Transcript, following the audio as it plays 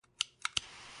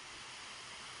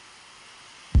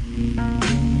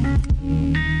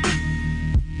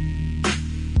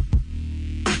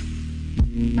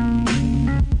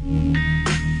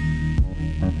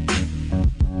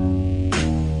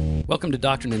Welcome to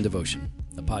Doctrine and Devotion,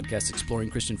 a podcast exploring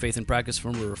Christian faith and practice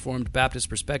from a Reformed Baptist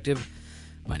perspective.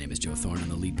 My name is Joe Thorne. I'm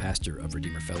the lead pastor of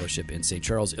Redeemer Fellowship in St.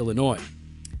 Charles, Illinois.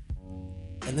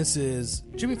 And this is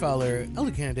Jimmy Fowler,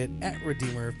 elder candidate at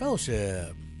Redeemer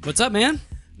Fellowship. What's up, man?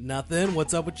 Nothing.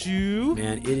 What's up with you?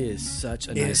 Man, it is such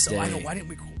a nice day. I know. Why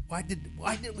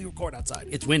didn't we record outside?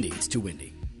 It's windy. It's too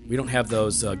windy. We don't have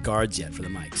those guards yet for the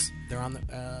mics. They're on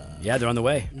the. Yeah, they're on the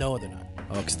way. No, they're not.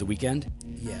 Oh, because the weekend?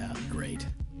 Yeah. Great.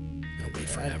 Gonna wait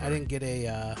forever. I didn't get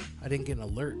an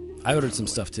alert. I ordered some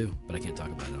stuff too, but I can't talk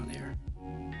about it on air.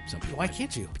 Some people Why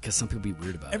can't you? Because some people be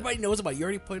weird about Everybody knows about it. You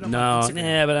already put it it. up No, on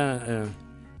Instagram.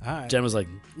 but All right. Jen was like,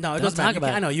 No, it "Don't doesn't matter. talk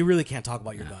about I it." know you really can't talk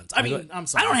about your guns. I mean, I'm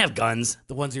sorry. I don't have guns.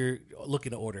 the ones you're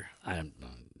looking to order. I'm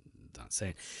not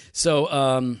saying. So,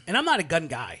 And I'm not a gun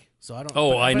guy, so I don't.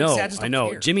 oh, but I know, see, just I don't know.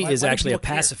 care. Jimmy Why is do actually a people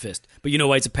care? pacifist. But you know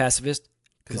why he's a pacifist?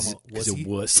 'Cause I'm a He's a wussy.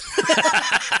 wuss.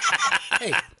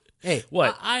 Hey,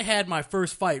 What? I had my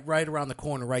first fight right around the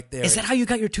corner, right there. Is that how you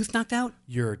got your tooth knocked out?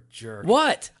 You're a jerk.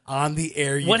 What? On the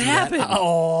air, you What do that. happened?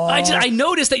 Oh, I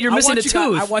noticed that you're missing a tooth.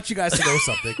 I want you guys to know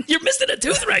something. You're missing a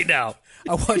tooth right now.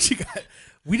 I want you guys.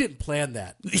 We didn't plan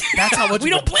that. That's how much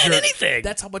We of don't a plan jerk- anything.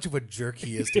 That's how much of a jerk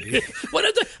he is to me.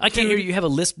 I can't hear you. You have a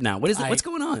lisp now. What is it? What's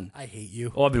going on? I hate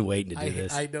you. Oh, I've been waiting to do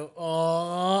this. I know.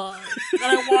 Oh, and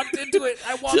I walked into it.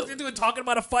 I walked into it talking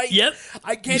about a fight. Yep.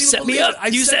 I can't You even set me believe up. it. I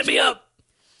You set me up.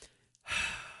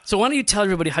 So why don't you tell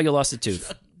everybody how you lost a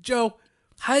tooth? Joe.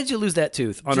 How did you lose that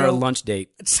tooth on Joe. our lunch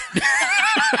date?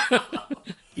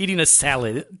 Eating a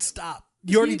salad. Stop.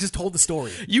 You already just told the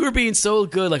story. You were being so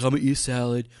good, like, I'm going to eat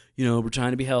salad. You know, we're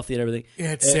trying to be healthy and everything. It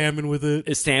had salmon with it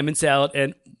It's salmon salad.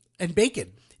 And and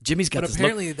bacon. Jimmy's got But this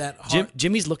apparently look. that hard-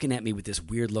 Jimmy's looking at me with this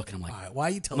weird look. And I'm like, All right, why are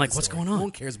you telling? I'm like, the what's story? going on? No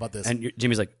one cares about this. And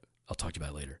Jimmy's like, I'll talk to you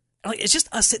about it later. I'm like, it's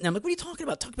just us sitting there. I'm like, what are you talking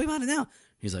about? Talk to me about it now.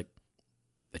 He's like,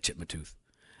 I chipped my tooth.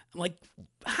 I'm like,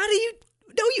 how do you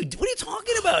know what are you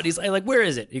talking about? He's like, where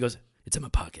is it? He goes, it's in my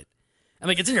pocket. I'm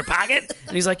like, it's in your pocket?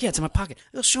 And he's like, yeah, it's in my pocket.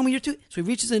 He'll show me your tooth. So he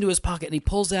reaches into his pocket and he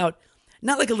pulls out,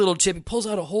 not like a little chip, he pulls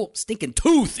out a whole stinking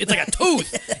tooth. It's like a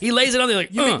tooth. He lays it on there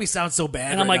like, you make me sound so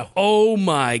bad. and I'm right like, now. oh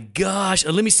my gosh.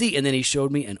 And let me see. And then he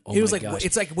showed me and oh He was my like, gosh.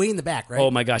 it's like way in the back, right? Oh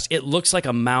my gosh. It looks like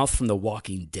a mouth from The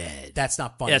Walking Dead. That's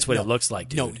not funny. That's what No. it looks like,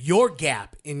 dude. No, your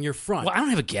gap in your front. Well, I don't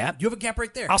have a gap. You have a gap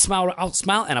right there. I'll smile,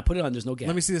 and I'll put it on. There's no gap.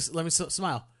 Let me see this. Let me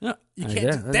smile. No. You Right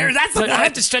can't. there. There. That's So the I one.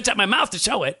 have to stretch out my mouth to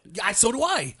show it. So do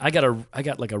I. I got a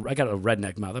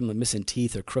redneck mouth. I'm missing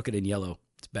teeth or crooked and yellow.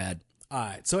 It's bad. All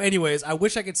right. So, anyways, I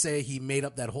wish I could say he made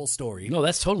up that whole story, No,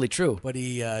 that's totally true. but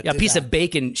he Yeah, a did piece not. of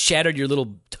bacon shattered your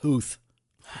little tooth.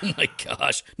 Oh my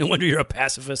gosh! No wonder you're a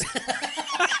pacifist.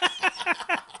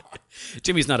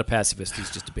 Jimmy's not a pacifist. He's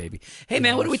just a baby. Hey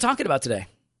man, what are we talking about today?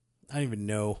 I don't even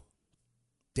know.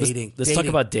 Dating. Let's talk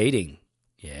about dating.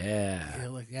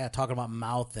 Yeah. Talking about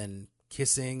mouth and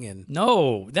kissing and.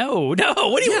 No. What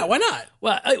do you? Yeah, why not?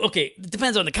 Well, okay. It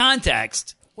depends on the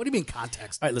context. What do you mean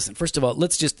context? All right, listen. First of all,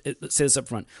 let's say this up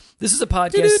front. This is a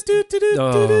podcast.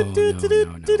 No, don't do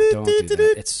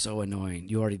that. It's so annoying.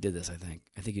 You already did this, I think.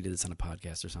 I think you did this on a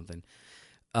podcast or something.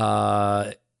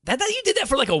 That you did that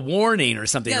for like a warning or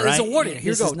something, Yeah, right? there's a warning.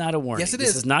 Here This you go. is not a warning. Yes, it This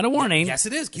is. is not a warning. Yes,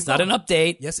 it is. Keep It's not an going.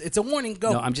 update. Yes, it's a warning.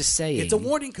 Go. No, I'm just saying. It's a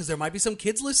warning because there might be some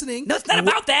kids listening. No, it's not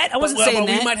about that. I wasn't But saying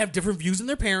that. we might have different views than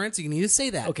their parents. You need to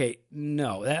say that. Okay,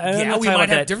 no. I'm Yeah, not we talking might about have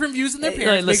that. different views than their Hey,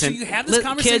 parents. listen, Make sure you have this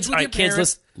conversation kids, with all your right, kids,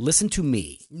 parents. listen to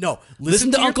me. No, Listen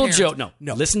to your Uncle parents. Joe. No,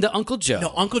 no, listen to Uncle Joe.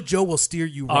 no. Uncle Joe will steer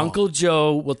you wrong. Uncle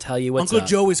Joe will tell you what's Uncle up.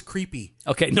 Joe is creepy.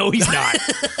 Okay, no, he's not.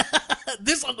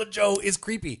 This Uncle Joe is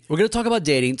creepy. We're going to talk about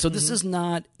dating. So Mm-hmm. this is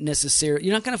not necessary.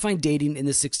 You're not going to find dating in the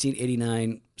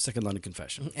 1689 Second London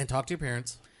Confession. And talk to your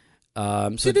parents.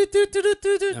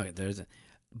 Okay, there's a,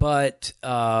 but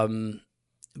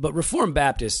Reformed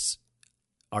Baptists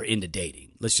are into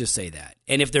dating. Let's just say that.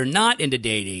 And if they're not into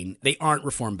dating, they aren't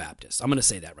Reformed Baptists. I'm going to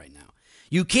say that right now.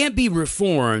 You can't be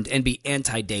Reformed and be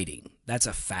anti-dating. That's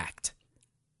a fact,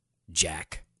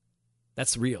 Jack.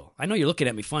 That's real. I know you're looking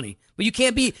at me funny, but you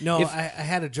can't be. No, if, I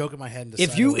had a joke in my head. And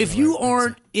if you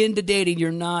aren't into dating,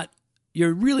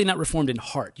 you're really not Reformed in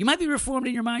heart. You might be Reformed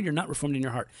in your mind, you're not Reformed in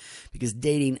your heart, because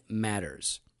dating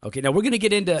matters. Okay, now we're going to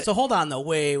get into. So hold on though.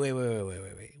 Wait.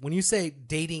 When you say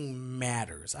dating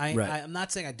matters, Right. I'm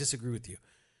not saying I disagree with you,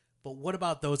 but what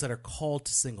about those that are called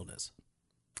to singleness?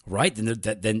 Right,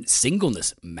 then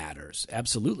singleness matters.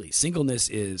 Absolutely, singleness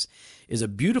is a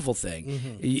beautiful thing.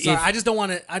 Mm-hmm. Sorry, I just don't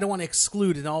want to. I don't want to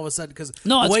exclude, and all of a sudden, because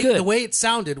No, it's good. the way it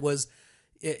sounded was,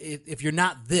 if you're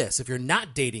not this, if you're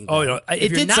not dating, Oh, them, no, if it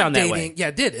you're did not sound that dating, way. Yeah,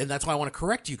 it did, and that's why I want to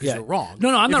correct you because Yeah. you're wrong. No,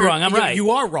 I'm If not you're- wrong. I'm right. You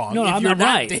are wrong. No, if I'm you're not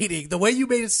right. dating, the way you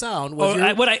made it sound was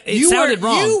It sounded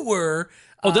wrong. You were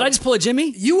Oh, did I just pull a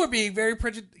Jimmy? You were being very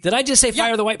prejudiced. Did I just say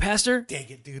fire the white pastor? Dang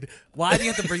it, dude. Why do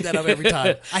you have to bring that up every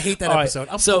time? I hate that All right, episode.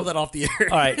 I'll so- pull that off the air.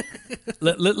 All right,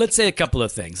 let's say a couple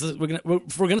of things. We're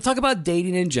gonna talk about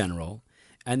dating in general,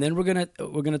 and then we're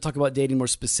gonna talk about dating more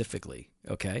specifically.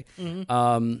 Okay.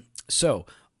 So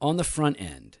on the front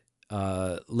end,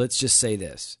 let's just say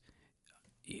this: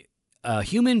 a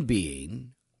human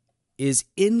being is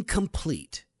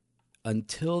incomplete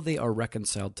until they are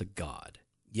reconciled to God.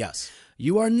 Yes.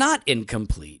 You are not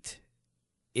incomplete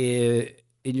in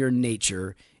your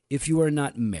nature if you are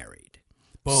not married.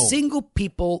 Boom. Single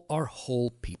people are whole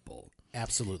people.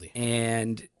 Absolutely.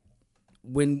 And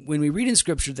when we read in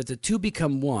Scripture that the two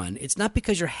become one, it's not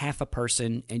because you're half a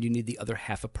person and you need the other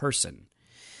half a person.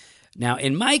 Now,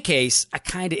 in my case, I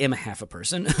kind of am a half a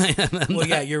person. Well,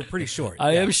 yeah, you're pretty short.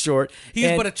 I am short. He's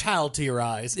and- but a child to your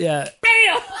eyes. Yeah. Bam!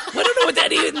 I don't know what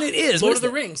that even is. Lord What of is the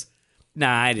that? Rings.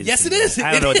 Nah, I didn't. Yes, see it is. that.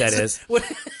 I don't know what that It is. What-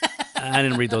 I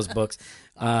didn't read those books.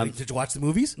 Did you watch the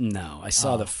movies? No, I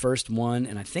saw the first one,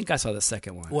 and I think I saw the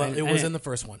second one. Well, it was in the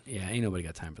first one. Yeah, ain't nobody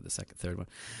got time for the third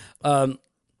one.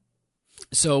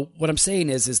 So what I'm saying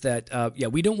is that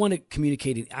we don't want to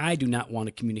communicate. I do not want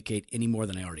to communicate any more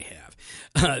than I already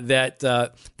have.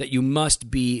 That you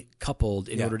must be coupled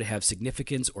in order to have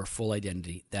significance or full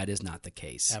identity. That is not the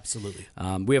case. Absolutely.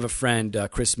 We have a friend,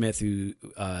 Chris Smith, who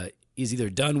is either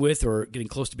done with or getting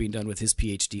close to being done with his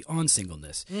PhD on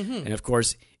singleness. And of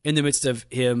course, in the midst of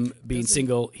him being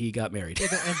single, he got married. And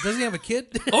doesn't he have a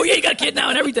kid? Oh yeah, he got a kid now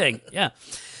and everything. Yeah.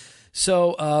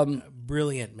 So,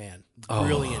 Brilliant man.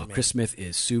 Brilliant man. Chris Smith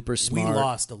is super We smart.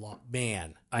 lost a lot.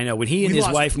 Man. I know when he and We his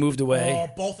lost- wife moved away. Oh,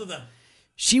 both of them.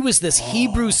 She was this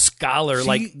Hebrew scholar,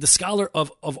 like the scholar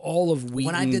of all of Wheaton.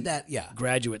 When I did that,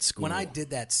 graduate school. When I did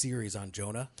that series on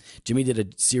Jonah, Jimmy did a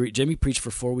series. Jimmy preached for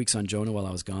 4 weeks on Jonah while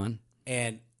I was gone.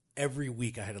 and every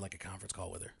week I had like a conference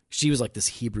call with her. She was like this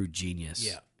Hebrew genius.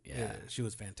 Yeah, she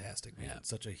was fantastic, man.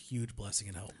 Such a huge blessing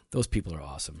and help. Those people are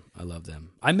awesome. I love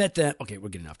them. I met them. Okay, we're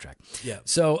getting off track. Yeah.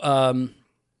 So,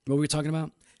 what were we talking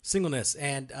about? Singleness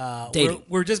and Dating.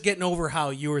 we're just getting over how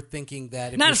you were thinking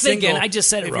that if Not you're thinking, single, I just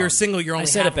said it if wrong. you're single, you're I only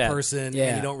said half it bad. a person Yeah.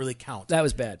 and you don't really count. That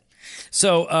was bad.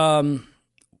 So,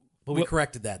 But we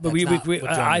corrected that. but That's not we what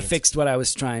Jonah I means. fixed what I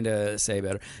was trying to say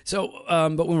better. So,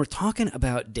 but when we're talking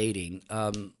about dating,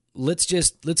 let's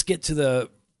get to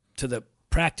the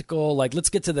practical. Like, let's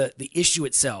get to the issue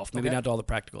itself. Maybe Okay. not to all the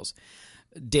practicals.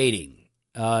 Dating.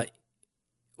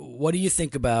 What do you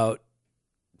think about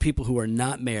people who are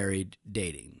not married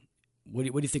dating? What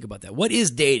do you think about that? What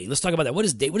is dating? Let's talk about that. What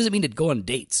is date? What does it mean to go on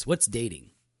dates? What's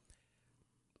dating?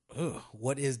 Ugh,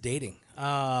 what is dating?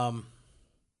 I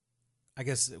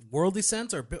guess worldly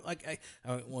sense or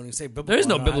when you say biblical, There is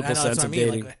no I know biblical that's sense what I of mean,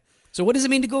 dating. like, So what does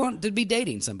it mean to be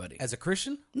dating somebody? as a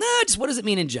Christian. Nah, just what does it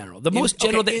mean in general? The most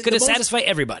general that could satisfy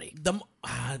everybody.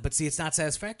 But see, it's not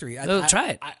satisfactory. Try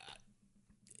it.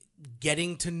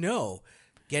 Getting to know,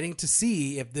 getting to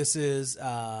see if this is.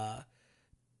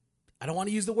 I don't want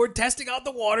to use the word testing out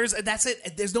the waters. That's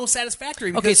it. There's no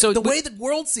satisfactory. Because so the way the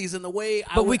world sees and the way,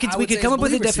 But we could come up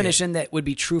with a definition definition that would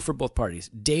be true for both parties.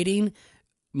 Dating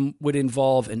would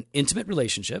involve an intimate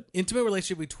relationship. intimate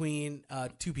relationship between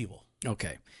two people.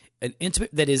 Okay, an intimate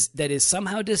that is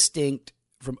somehow distinct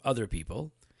from other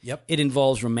people. Yep. It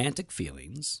involves romantic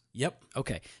feelings. Yep.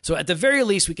 Okay, so at the very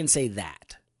least, we can say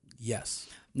that. Yes.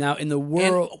 Now, in the And,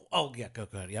 world, go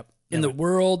ahead. Yep. in the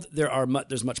world,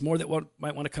 there's much more that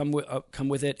might want to come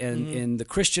with it, and in the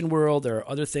Christian world, there are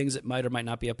other things that might or might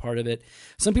not be a part of it.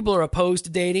 Some people are opposed to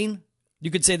dating.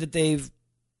 You could say that they've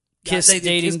kissed they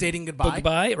dating, kiss dating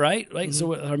goodbye. right?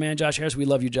 So our man Josh Harris, we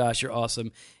love you, Josh. You're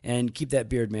awesome, and keep that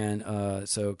beard, man.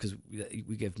 Because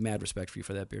we give mad respect for you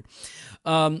for that beard.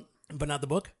 But not the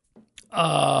book.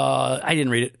 I didn't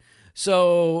read it,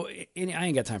 so I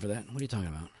ain't got time for that. What are you talking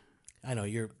about? I know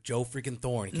you're Joe freaking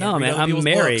Thorne. You can't No, read man, other I'm people's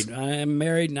married. books. I'm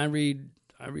married, and I read.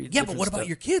 Yeah, but different what about stuff.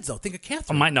 your kids though? Think of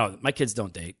Catherine. My kids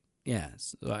don't date. Yeah.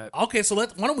 So Okay, so why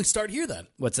don't we start here then?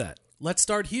 what's that? Let's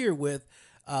start here with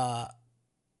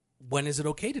when is it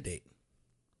okay to date?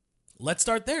 Let's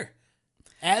start there.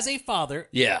 As a father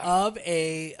of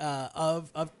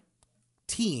of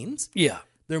teens, Yeah.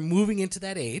 they're moving into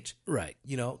that age. Right.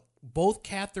 You know, both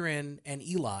Catherine and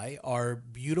Eli are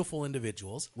beautiful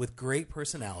individuals with great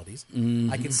personalities.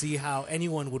 I can see how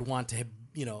anyone would want to,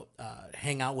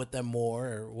 hang out with them more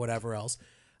or whatever else.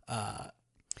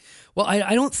 Well,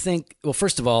 I don't think. Well,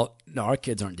 first of all, no, our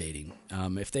kids aren't dating.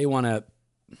 If they want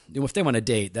to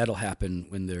date, that'll happen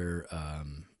when they're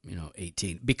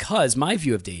 18. Because my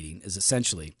view of dating is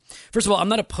essentially, first of all, I'm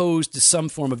not opposed to some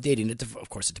form of dating. Of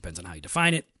course, it depends on how you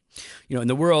define it. in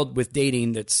the world with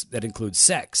dating, that includes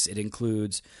sex. It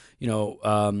includes,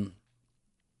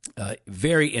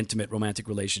 very intimate romantic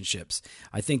relationships.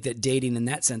 I think that dating in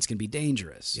that sense can be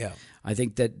dangerous. Yeah. I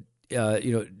think that,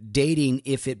 dating,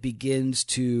 if it begins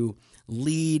to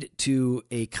lead to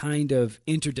a kind of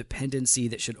interdependency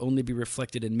that should only be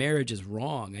reflected in marriage, is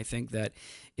wrong. I think that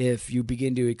if you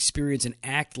begin to experience and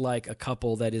act like a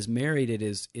couple that is married, it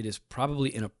is probably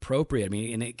inappropriate. I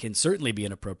mean, and it can certainly be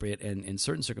inappropriate in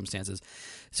certain circumstances.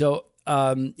 So,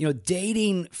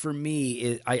 dating for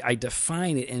me, I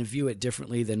define it and view it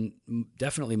differently than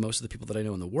definitely most of the people that I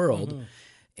know in the world. Mm-hmm.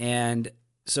 And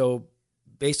so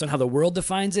based on how the world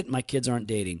defines it, my kids aren't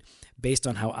dating. Based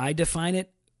on how I define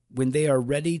it, when they are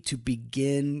ready to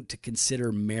begin to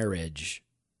consider marriage,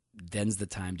 then's the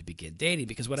time to begin dating.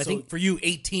 Because I think for you,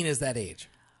 18 is that age.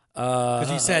 Because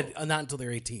you said not until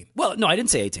they're 18. Well, no, I didn't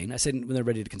say 18. I said when they're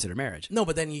ready to consider marriage. No,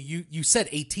 but then you said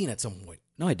 18 at some point.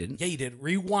 No, I didn't. Yeah, you did.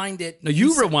 Rewind it. No,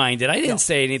 you rewind it. I didn't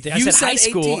say anything. I said high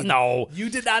school. 18. No. You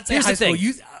did not say Here's high the thing.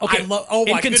 school.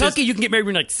 Okay. In Kentucky, you can get married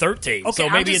when you're like 13. Okay, so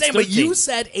maybe it's 13. But you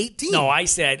said 18. No, I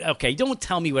said, okay, don't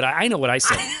tell me what I know what I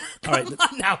said. All right.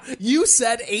 Now, you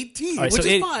said 18, which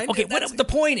is fine. Okay, the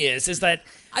point is that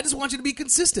I just want you to be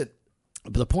consistent.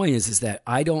 But the point is that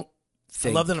I don't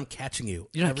think... I love that I'm catching you.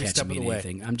 You're not every catching step me of in the way.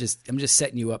 anything. I'm just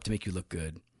setting you up to make you look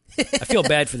good. I feel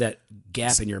bad for that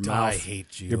gap in your mouth. I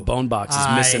hate you. Your bone box is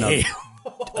missing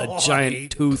a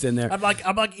giant tooth in there. I'm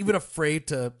like even afraid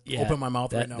to open my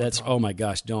mouth right now. Oh my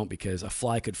gosh, don't, because a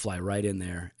fly could fly right in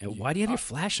there. And why do you have your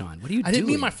flash on? What are you doing? I didn't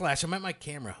mean my flash. I meant my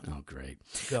camera. Oh, great.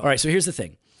 All right, so here's the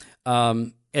thing.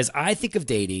 As I think of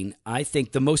dating, I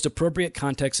think the most appropriate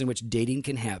context in which dating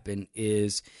can happen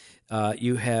is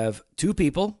you have two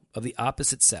people of the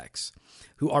opposite sex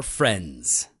who are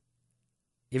friends.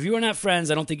 If you are not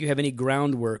friends, I don't think you have any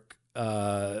groundwork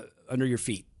under your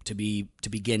feet to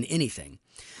begin anything.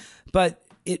 But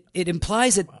it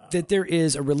implies that there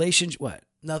is a relationship. What?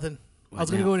 Nothing. I was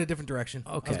going to go in a different direction.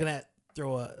 Okay. I was going to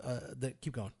throw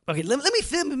keep going. Okay, let me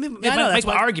make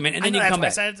my argument, and then you can come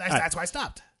back. That's why I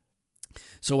stopped.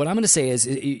 So what I'm going to say is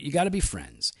you got to be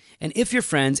friends. And if you're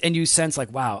friends and you sense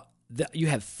like, wow, you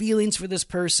have feelings for this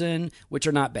person, which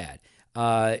are not bad,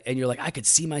 and you're like, I could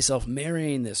see myself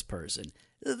marrying this person.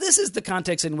 This is the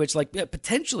context in which, like,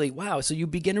 potentially, wow, so you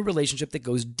begin a relationship that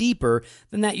goes deeper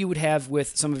than that you would have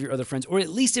with some of your other friends, or at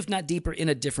least, if not deeper, in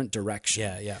a different direction.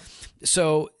 Yeah.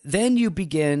 So then you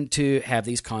begin to have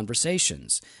these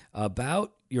conversations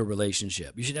about your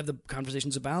relationship. You should have the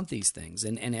conversations about these things.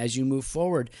 And as you move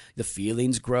forward, the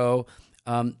feelings grow.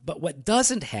 But what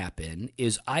doesn't happen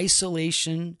is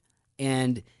isolation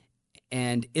and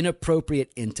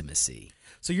inappropriate intimacy.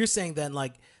 So you're saying then,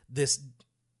 like, this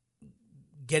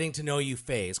getting to know you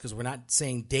phase, because we're not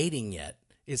saying dating yet,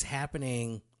 is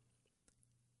happening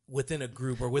within a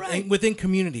group or within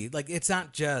community. Like, it's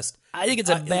not just... I think it's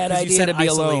a bad idea to be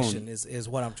alone. Isolation is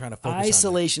what I'm trying to focus on.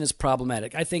 Isolation is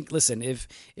problematic. I think, listen, if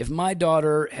my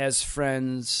daughter has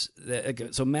friends...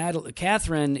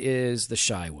 Catherine is the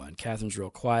shy one. Catherine's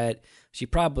real quiet. She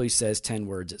probably says 10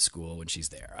 words at school when she's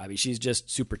there. I mean, she's just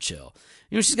super chill.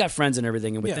 She's got friends and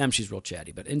everything, and with them she's real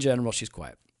chatty. But in general, she's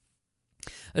quiet.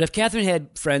 But if Catherine had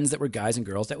friends that were guys and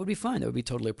girls, that would be fine. That would be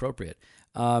totally appropriate.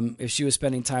 If she was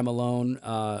spending time alone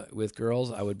with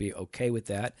girls, I would be okay with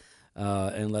that,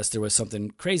 unless there was something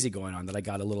crazy going on that I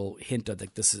got a little hint of,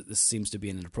 like, this seems to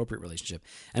be an inappropriate relationship.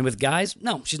 And with guys,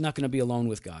 no, she's not going to be alone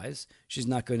with guys. She's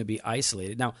not going to be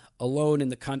isolated. Now, alone in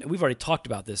the we've already talked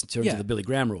about this in terms of the Billy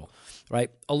Graham rule, right?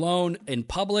 Alone in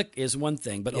public is one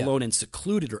thing, but alone and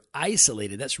secluded or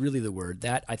isolated, that's really the word.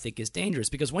 That, I think, is dangerous,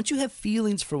 because once you have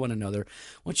feelings for one another,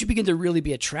 once you begin to really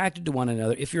be attracted to one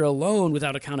another, if you're alone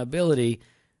without accountability,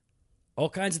 all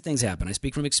kinds of things happen. I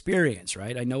speak from experience,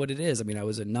 right? I know what it is. I mean, I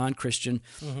was a non-Christian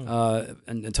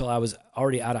until I was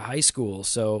already out of high school,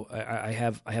 so I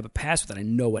have a past with that. I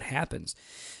know what happens.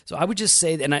 So I would just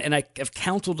say that, and I have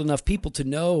counseled enough people to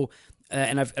know,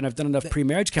 and I've done enough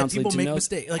pre-marriage counseling to know. People make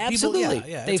mistakes. Like, absolutely,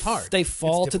 people, it's hard. They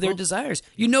fall to their desires.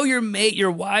 You know your mate. You're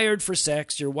wired for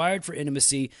sex. You're wired for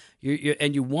intimacy.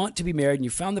 And you want to be married, and you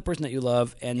found the person that you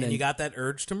love, and then you got that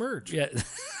urge to merge. Yeah.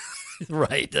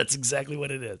 Right, that's exactly what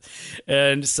it is.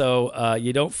 And so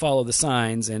you don't follow the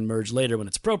signs and merge later when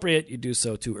it's appropriate. You do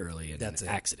so too early, and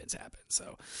accidents happen.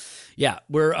 So, yeah,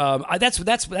 we're that's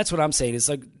what I'm saying. It's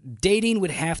like dating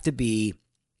would have to be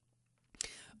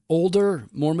older,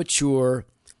 more mature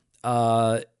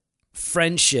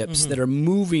friendships that are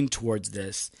moving towards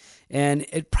this, and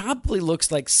it probably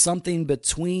looks like something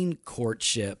between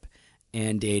courtship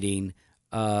and dating.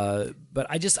 But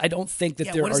I don't think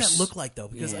that there are... What does that look like, though?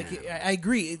 Because like, I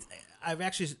agree. I've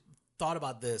actually thought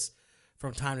about this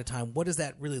from time to time, what does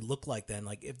that really look like then?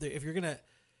 Like if you're gonna,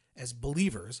 as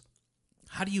believers,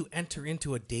 how do you enter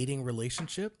into a dating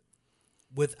relationship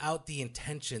without the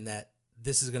intention that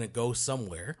this is going to go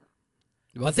somewhere?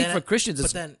 Well, I think for Christians,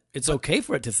 it's okay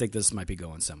for it to think this might be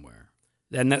going somewhere,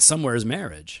 and that somewhere is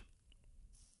marriage.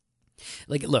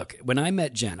 Like, look, when I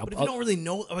met Jen, but if you don't really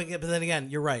know, but then again,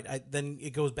 you're right. Then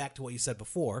it goes back to what you said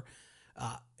before.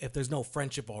 If there's no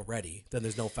friendship already, then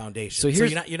there's no foundation. So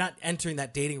you're not entering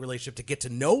that dating relationship to get to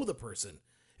know the person.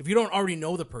 If you don't already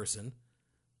know the person,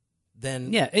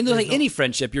 then and like any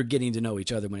friendship, you're getting to know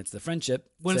each other when it's the friendship.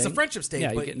 It's the friendship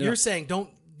stage, but you're saying don't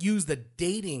use the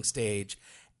dating stage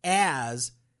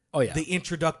as the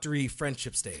introductory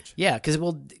friendship stage. Yeah,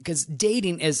 because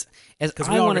dating is because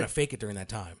we all going to fake it during that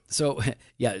time. So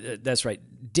that's right.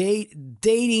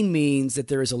 Dating means that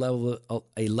there is a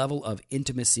level of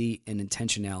intimacy and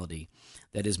intentionality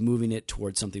that is moving it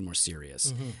towards something more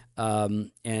serious. Mm-hmm.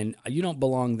 And you don't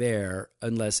belong there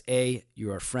unless A,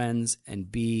 you are friends,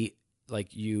 and B,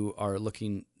 like you are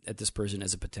looking at this person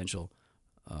as a potential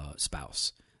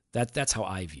spouse. That's how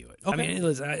I view it. Okay.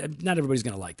 I mean, not everybody's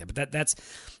going to like that, but that's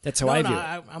how I view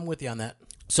it. I'm with you on that.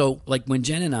 So, like when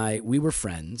Jen and I, we were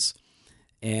friends,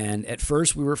 and at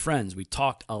first we were friends. We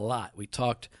talked a lot. We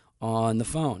talked on the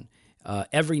phone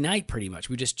every night, pretty much.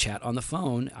 We just chat on the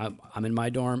phone. I'm in my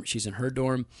dorm, she's in her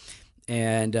dorm,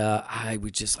 and I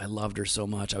loved her so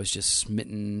much. I was just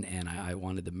smitten, and I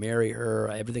wanted to marry her.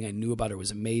 Everything I knew about her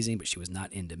was amazing, but she was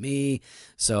not into me.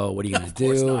 So what are you going to do?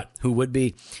 Course not. Who would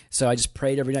be? So I just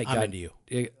prayed every night. I'm into you.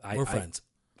 We're friends.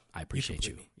 I appreciate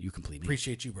you. You complete me.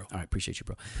 Appreciate you, bro. All right, appreciate you,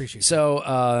 bro. Appreciate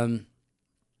you.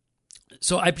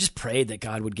 So I just prayed that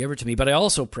God would give her to me, but I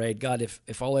also prayed, God,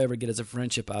 if all I ever get is a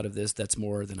friendship out of this, that's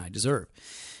more than I deserve.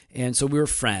 And so we were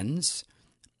friends,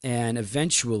 and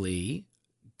eventually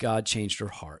God changed her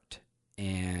heart,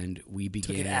 and we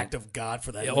began. Took an act of God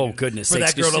for that. Oh, goodness for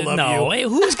sakes. That girl to love you. No, hey,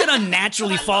 who's going to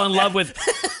naturally fall in love with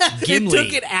Gimli? It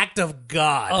took an act of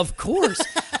God. Of course.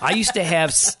 I used to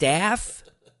have staff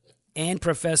and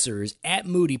professors at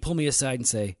Moody pull me aside and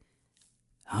say,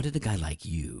 how did a guy like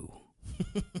you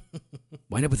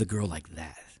wind up with a girl like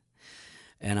that?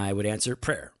 And I would answer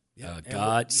prayer. Yeah.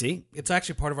 God, see? It's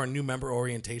actually part of our new member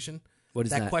orientation. What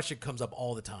is that? That question comes up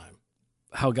all the time.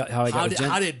 How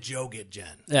did Joe get Jen?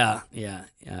 Yeah.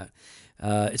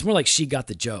 It's more like she got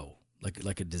the Joe,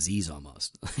 like a disease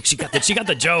almost. she got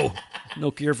the Joe.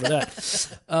 No cure for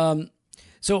that.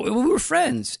 So we were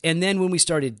friends, and then when we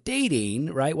started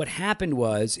dating, right? What happened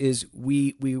is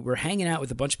we were hanging out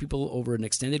with a bunch of people over an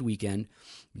extended weekend,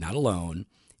 not alone,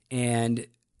 and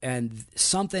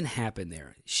something happened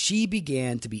there. She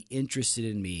began to be interested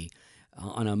in me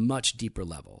on a much deeper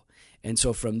level, and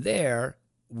so from there,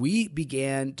 we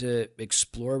began to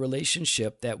explore a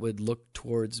relationship that would look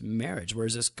towards marriage.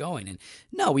 Where's this going? And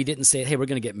no, we didn't say, hey, we're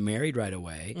going to get married right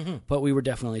away, but we were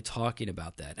definitely talking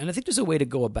about that. And I think there's a way to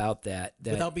go about that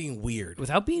without being weird.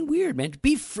 Without being weird, man.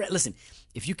 Listen,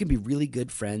 if you can be really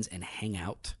good friends and hang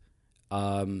out,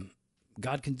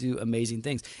 God can do amazing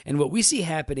things. And what we see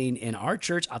happening in our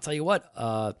church, I'll tell you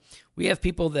what, we have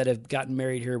people that have gotten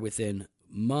married here within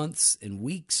months and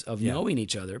weeks of knowing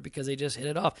each other because they just hit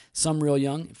it off. Some real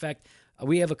young. In fact,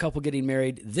 we have a couple getting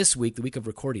married this week, the week of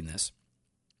recording this,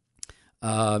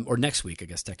 or next week, I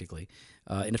guess, technically.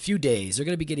 In a few days, they're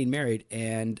going to be getting married,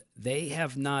 and they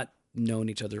have not known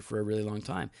each other for a really long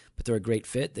time, but they're a great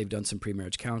fit. They've done some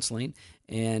pre-marriage counseling,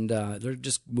 and they're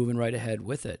just moving right ahead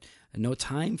with it. And no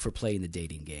time for playing the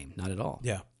dating game, not at all.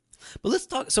 Yeah. But let's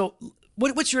talk. So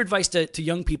what's your advice to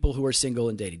young people who are single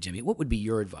and dating, Jimmy? What would be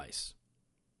your advice?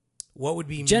 What would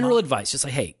be general advice? Just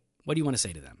like, hey, what do you want to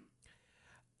say to them?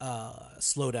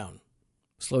 Slow down.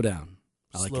 Slow down.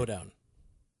 Slow down.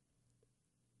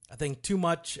 I think too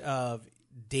much of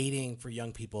dating for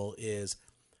young people is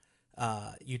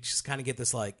you just kind of get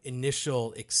this like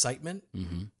initial excitement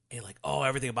and like, oh,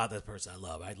 everything about this person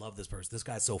I love this person. This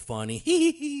guy's so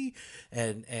funny,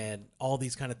 and all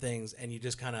these kind of things, and you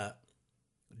just kind of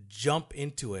jump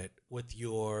into it with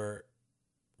your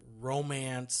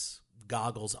romance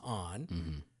goggles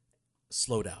on.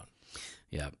 Slow down.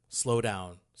 Yeah. Slow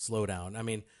down. I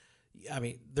mean,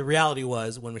 the reality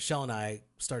was when Michelle and I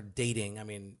started dating,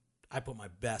 I put my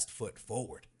best foot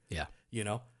forward. Yeah.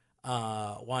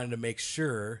 Wanted to make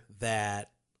sure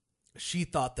that she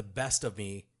thought the best of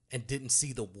me and didn't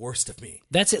see the worst of me.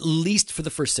 That's at least for the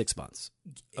first 6 months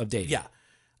of dating. Yeah.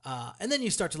 And then you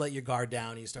start to let your guard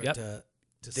down. You start to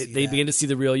see they begin to see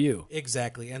the real you.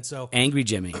 Exactly. And so angry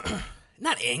Jimmy.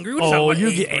 Not angry. Oh,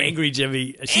 you get angry,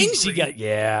 Jimmy. She got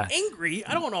angry.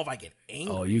 I don't know if I get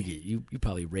angry. Oh, you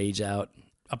probably rage out.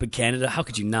 up in Canada. How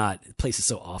could you not? The place is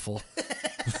so awful.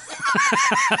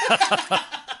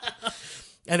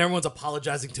 And everyone's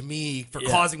apologizing to me for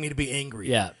causing me to be angry.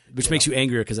 Yeah, which makes you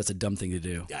angrier because that's a dumb thing to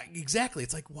do. Yeah, exactly.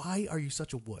 It's like, why are you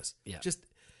such a wuss? Yeah. Just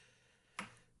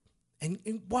and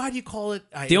why do you call it?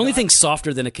 The only thing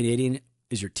softer than a Canadian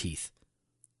is your teeth.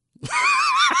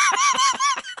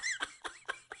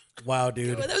 Wow,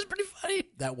 dude. That was pretty funny.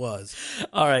 That was.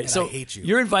 All right, And so I hate you.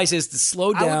 Your advice is to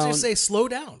slow down. I would just say slow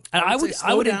down. And I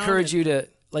would encourage you to,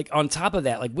 like, on top of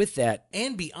that, like with that.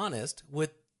 And be honest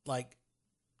with, like,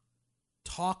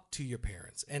 talk to your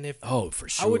parents. And if for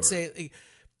sure. I would say,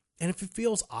 and if it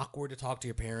feels awkward to talk to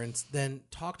your parents, then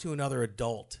talk to another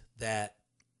adult that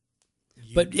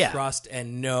you trust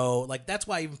and know. Like, that's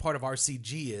why even part of our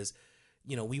CG is,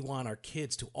 you know, we want our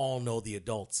kids to all know the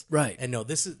adults. Right. And no,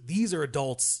 these are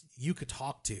adults you could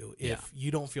talk to. If you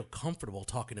don't feel comfortable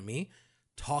talking to me,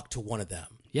 talk to one of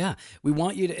them. Yeah. We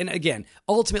want you to, and again,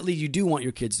 ultimately you do want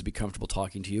your kids to be comfortable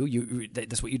talking to you.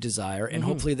 That's what you desire, and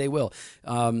hopefully they will.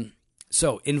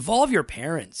 So involve your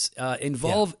parents,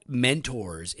 involve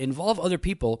mentors, involve other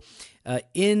people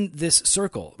in this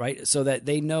circle, right? So that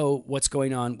they know what's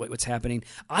going on, what's happening.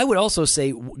 I would also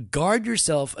say guard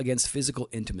yourself against physical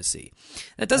intimacy.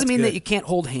 That doesn't mean that you can't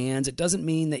hold hands. It doesn't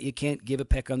mean that you can't give a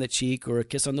peck on the cheek or a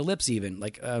kiss on the lips even.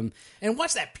 Like, and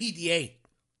watch that PDA.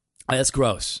 That's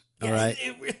gross. All right.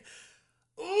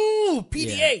 Ooh,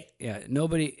 PDA. Yeah.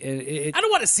 Nobody. I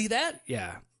don't want to see that.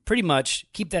 Yeah. Pretty much,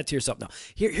 keep that to yourself. No,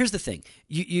 here's the thing: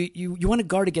 you want to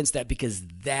guard against that because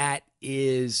that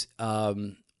is,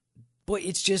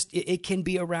 it's just it can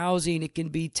be arousing, it can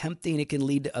be tempting, it can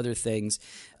lead to other things.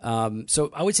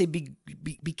 So I would say be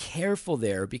careful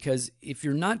there, because if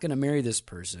you're not going to marry this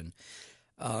person,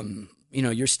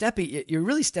 you're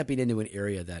really stepping into an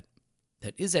area that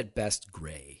is at best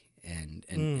gray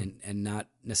and not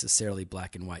necessarily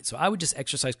black and white. So I would just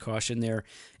exercise caution there.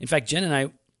 In fact, Jen and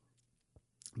I,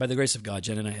 by the grace of God,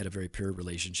 Jen and I had a very pure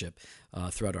relationship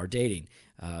throughout our dating.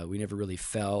 We never really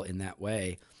fell in that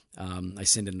way. I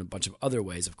sinned in a bunch of other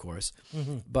ways, of course.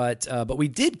 Mm-hmm. But we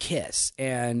did kiss.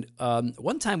 And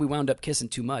one time we wound up kissing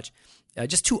too much,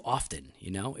 just too often,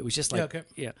 you know? It was just like,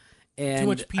 And too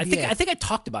much PDA. I think I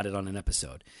talked about it on an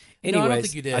episode. Anyways, no, I don't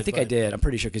think you did. I think I did. I'm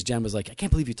pretty sure, because Jen was like, I can't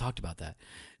believe you talked about that.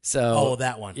 So,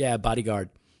 that one. Yeah, Bodyguard.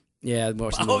 Yeah.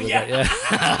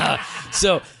 Yeah.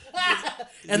 So...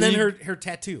 And then her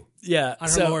tattoo on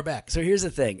her lower back. So here's the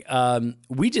thing.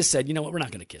 We just said, you know what, we're not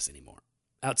going to kiss anymore.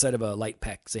 Outside of a light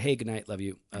peck. Say, hey, good night, love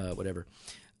you, whatever.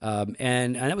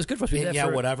 And that was good for us.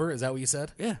 Whatever. Is that what you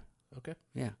said? Yeah. Okay.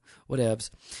 Yeah,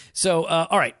 whatevs. So,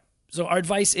 all right. So our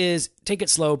advice is take it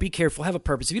slow, be careful, have a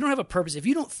purpose. If you don't have a purpose, if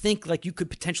you don't think like you could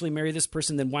potentially marry this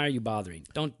person, then why are you bothering?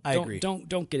 I agree.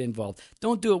 Don't get involved.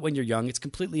 Don't do it when you're young. It's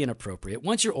completely inappropriate.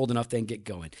 Once you're old enough, then get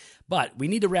going. But we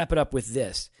need to wrap it up with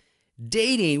this.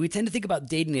 Dating, we tend to think about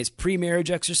dating as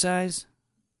pre-marriage exercise,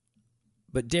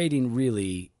 but dating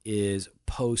really is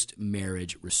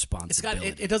post-marriage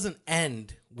responsibility. It doesn't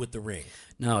end with the ring.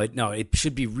 No, it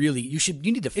should be really. You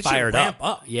need to fire it ramp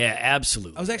up. Yeah,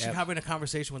 absolutely. I was actually having a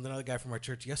conversation with another guy from our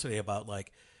church yesterday about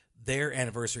like their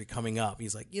anniversary coming up.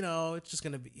 He's like, it's just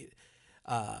going to be.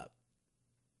 I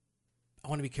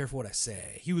want to be careful what I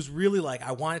say. He was really like,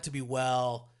 I want it to be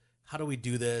well. How do we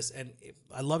do this? And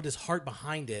I loved his heart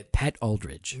behind it. Pat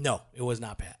Aldridge. No, it was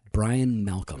not Pat. Brian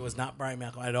Malcolm. It was not Brian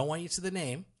Malcolm. I don't want you to say the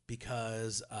name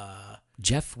because...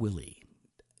 Jeff Willie.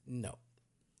 No,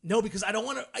 because I don't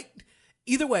want to...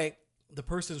 Either way, the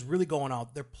person's really going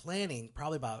out. They're planning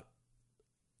probably about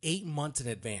 8 months in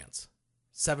advance.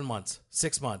 7 months,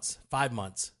 6 months, 5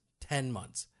 months, 10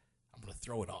 months. I'm going to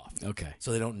throw it off. Okay.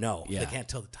 So they don't know. Yeah. They can't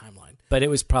tell the timeline. But it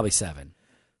was probably 7.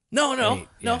 No. 8,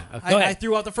 yeah. Okay, I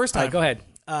threw out the first time. Go ahead.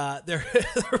 They're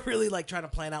really like trying to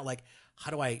plan out like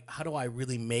how do I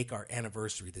really make our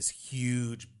anniversary this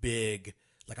huge, big,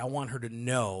 like I want her to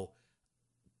know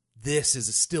this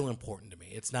is still important to me.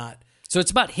 It's not. So it's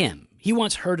about him. He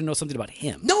wants her to know something about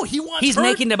him. No, he's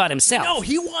making it about himself. No,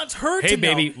 he wants her to know. Hey,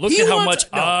 baby, look at how much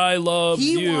I love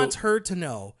you. He wants her to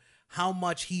know how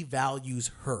much he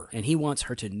values her. And he wants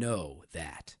her to know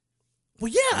that.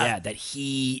 Well, yeah. Yeah, that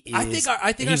he is.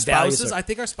 I think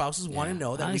our spouses want to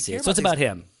know that we care about So it's about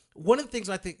him. One of the things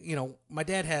I think, my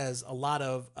dad has a lot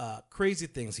of crazy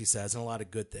things he says and a lot of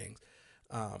good things.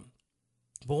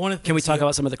 But one of the Can we talk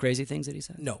about some of the crazy things that he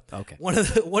said? No. Okay. One of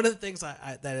the things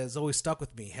that has always stuck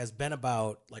with me has been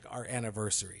about like our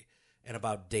anniversary and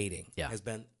about dating. Yeah. Has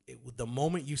been the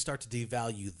moment you start to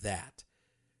devalue that,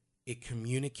 it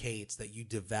communicates that you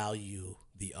devalue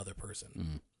the other person.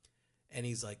 Mm-hmm. And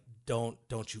he's like, don't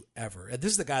you ever. And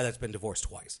this is the guy that's been divorced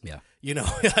twice. Yeah.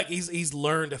 Like he's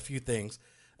learned a few things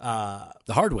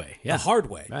The hard way. Yeah. The hard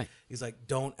way. Right. He's like,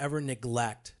 don't ever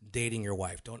neglect dating your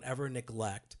wife. Don't ever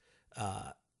neglect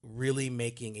really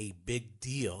making a big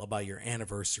deal about your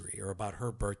anniversary or about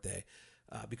her birthday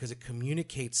because it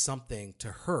communicates something to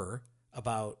her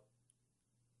about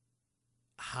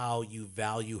how you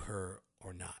value her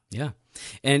or not. Yeah.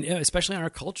 And especially in our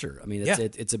culture. I mean,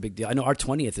 it's a big deal. I know our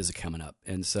 20th is coming up.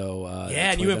 And so...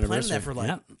 and you've been planning that for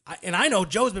and I know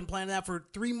Joe's been planning that for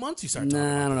 3 months you started talking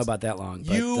about I don't know about that long.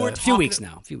 But, a few weeks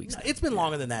now. It's been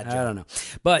longer than that, Joe. I don't know.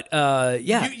 But,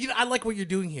 yeah. I like what you're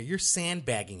doing here. You're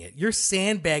sandbagging it.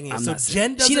 Jen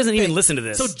doesn't she doesn't even listen to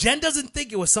this. So Jen doesn't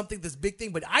think it was something this big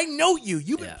thing, but I know you.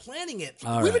 You've been planning it.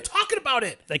 We've been talking about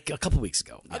it. Like a couple weeks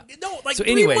ago. Yeah. So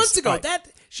 3 months ago. Right.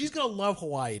 She's going to love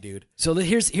Hawaii, dude. So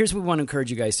here's what we want to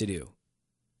encourage you guys to do.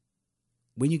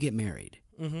 When you get married,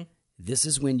 this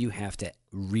is when you have to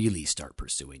really start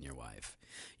pursuing your wife.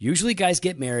 Usually guys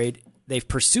get married, they've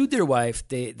pursued their wife,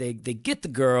 they get the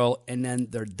girl, and then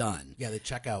they're done. Yeah, they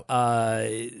check out.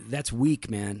 That's weak,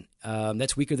 man.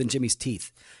 That's weaker than Jimmy's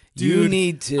teeth. Dude, you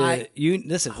need to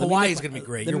listen. Hawaii's going to be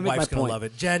great. Your wife's going to love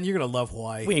it. Jen, you're going to love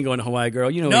Hawaii. We ain't going to Hawaii, girl.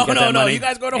 You know no, we got that money. You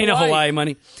guys go to Hawaii. Ain't no Hawaii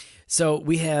money. So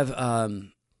we have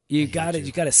you got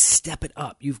to step it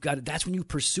up. That's when you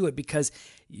pursue it because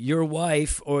your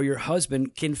wife or your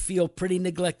husband can feel pretty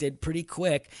neglected pretty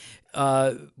quick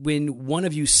when one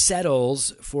of you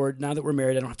settles for now that we're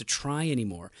married, I don't have to try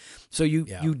anymore. So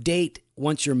you date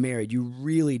once you're married. You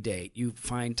really date. You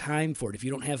find time for it. If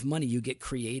you don't have money, you get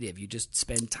creative. You just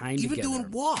spend time together. Even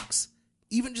doing walks.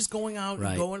 Even just going out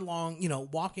and going along,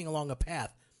 walking along a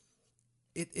path.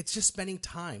 It's just spending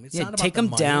time. It's not about take the them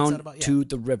money. down to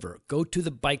the river. Go to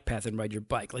the bike path and ride your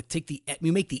bike. Like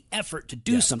you make the effort to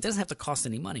do something. It doesn't have to cost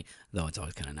any money, though. It's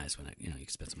always kind of nice when you can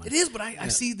spend some money. It is, but I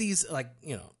see these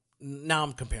now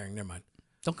I'm comparing. Never mind.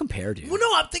 Don't compare, dude. Well,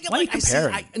 no, I'm thinking Why are you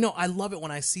comparing? I love it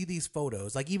when I see these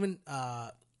photos. Like even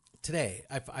today,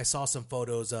 I saw some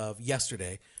photos of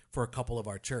yesterday for a couple of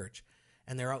our church,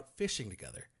 and they're out fishing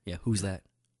together. Yeah, who's that?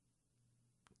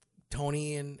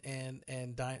 Tony and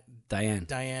Diane.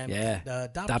 Yeah.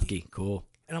 Dopke. Cool.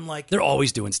 And I'm like... They're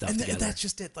always doing stuff together. That's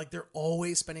just it. Like, they're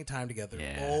always spending time together.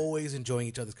 Yeah. Always enjoying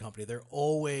each other's company. They're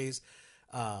always...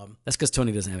 That's because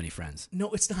Tony doesn't have any friends.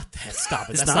 No, it's not that. Stop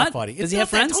it. It's That's not funny. Does he have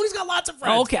friends? Tony's got lots of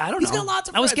friends. Oh, okay. I don't know. He's got lots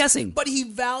of friends. I was guessing. But he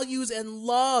values and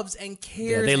loves and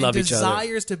cares they love and each other.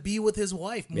 desires to be with his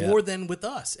wife more than with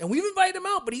us. And we've invited him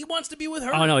out, but he wants to be with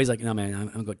her. Oh, no. He's like, no, man,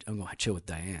 I'm going to chill with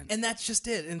Diane. And that's just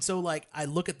it. And so, like, I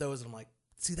look at those and I'm like,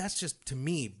 see, that's just, to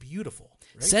me, beautiful.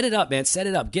 Right? Set it up, man. Set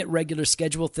it up. Get regular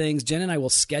schedule things. Jen and I will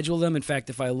schedule them. In fact,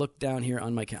 if I look down here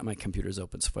on my computer's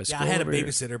open, so if I I had a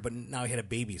babysitter, but now I had a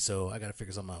baby, so I got to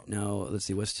figure something out. No, let's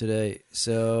see. What's today?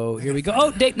 So here we go.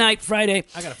 Oh, date night, Friday.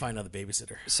 I got to find another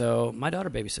babysitter. So my daughter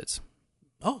babysits.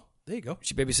 Oh, there you go.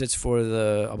 She babysits for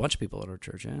a bunch of people at our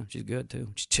church. Yeah, she's good,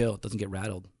 too. She's chill. Doesn't get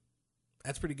rattled.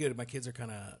 That's pretty good. My kids are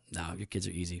kind of... No, your kids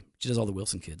are easy. She does all the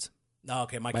Wilson kids. No,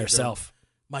 okay. By herself.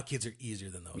 My kids are easier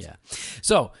than those. Yeah.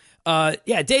 So,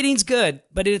 dating's good,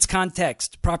 but in its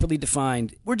context, properly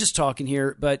defined. We're just talking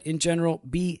here, but in general,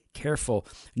 be careful.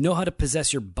 Know how to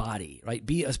possess your body, right?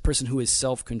 Be a person who is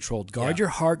self-controlled. Guard your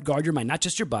heart, guard your mind. Not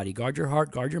just your body. Guard your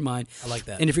heart, guard your mind. I like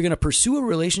that. And if you're going to pursue a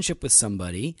relationship with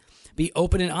somebody, be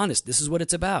open and honest. This is what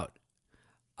it's about.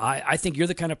 I think you're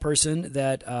the kind of person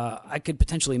that I could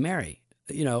potentially marry.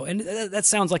 And that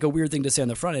sounds like a weird thing to say on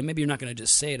the front end. Maybe you're not going to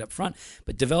just say it up front,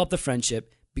 but develop the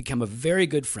friendship. Become a very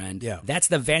good friend. Yeah. That's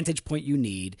the vantage point you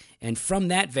need. And from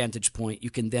that vantage point, you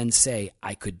can then say,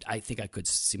 I think I could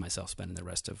see myself spending the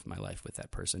rest of my life with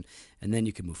that person. And then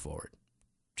you can move forward.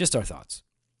 Just our thoughts.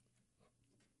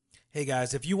 Hey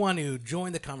guys, if you want to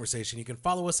join the conversation, you can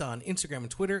follow us on Instagram and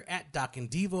Twitter at Doc and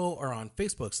Devo or on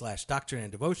Facebook /Doctrine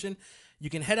and Devotion. You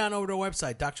can head on over to our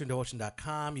website,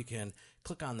 doctrinedevotion.com. You can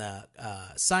click on the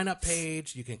sign up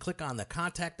page. You can click on the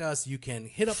contact us. You can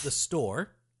hit up the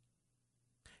store.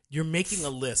 You're making a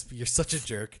lisp. You're such a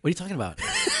jerk. What are you talking about?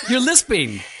 You're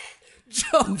lisping.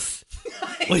 Joe.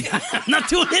 I'm not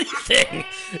doing anything.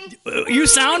 You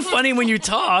sound funny when you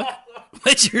talk,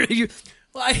 but you're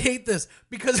Well, I hate this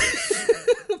because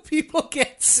people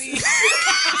can't see.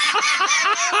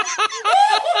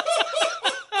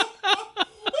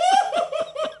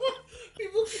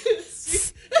 People can't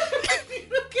see.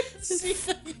 People can't see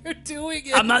that you're doing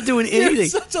it. I'm not doing anything. You're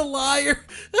such a liar.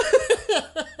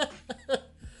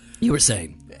 You were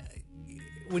saying,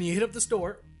 when you hit up the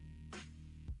store,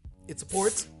 it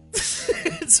supports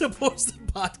the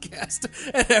podcast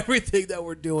and everything that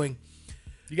we're doing.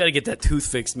 You got to get that tooth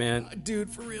fixed, man. Dude,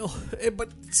 for real. But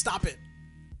stop it.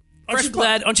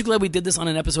 Aren't you glad we did this on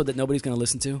an episode that nobody's going to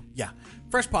listen to? Yeah.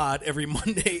 Fresh pod every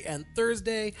Monday and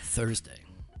Thursday.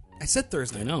 I said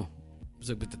Thursday. I know.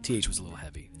 But the TH was a little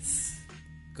heavy.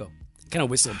 Go. Kind of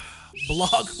whistled.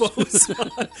 Blog posts.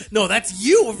 No, that's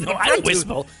you. No, I don't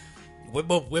whistle.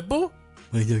 Wibbo?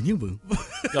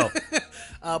 Go.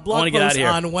 Blog posts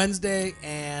on Wednesday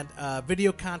and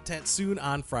video content soon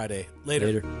on Friday.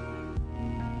 Later.